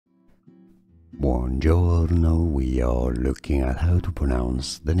Buongiorno, we are looking at how to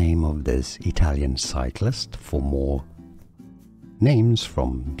pronounce the name of this Italian cyclist. For more names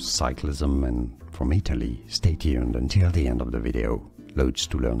from cyclism and from Italy, stay tuned until the end of the video. Loads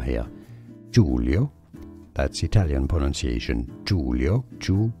to learn here. Giulio, that's Italian pronunciation. Giulio,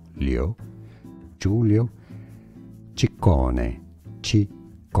 Giulio, Giulio. Ciccone,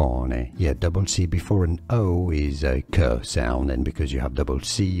 Ciccone. Yeah, double C before an O is a K sound, and because you have double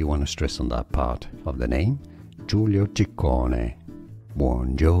C, you want to stress on that part of the name. Giulio Ciccone.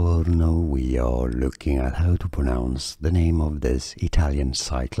 Buongiorno, we are looking at how to pronounce the name of this Italian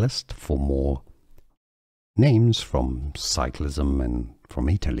cyclist. For more names from cyclism and from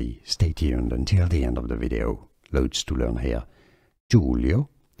Italy, stay tuned until the end of the video. Loads to learn here. Giulio,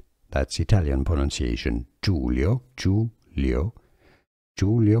 that's Italian pronunciation. Giulio, Giulio,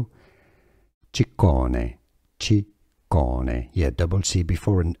 Giulio. Ciccone, Ciccone. Yeah, double C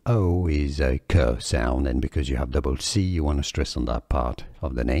before an O is a K sound, and because you have double C, you want to stress on that part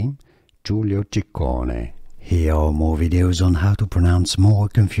of the name. Giulio Ciccone. Here are more videos on how to pronounce more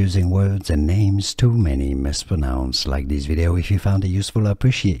confusing words and names too many mispronounced. Like this video if you found it useful. I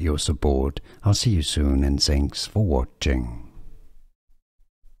appreciate your support. I'll see you soon, and thanks for watching.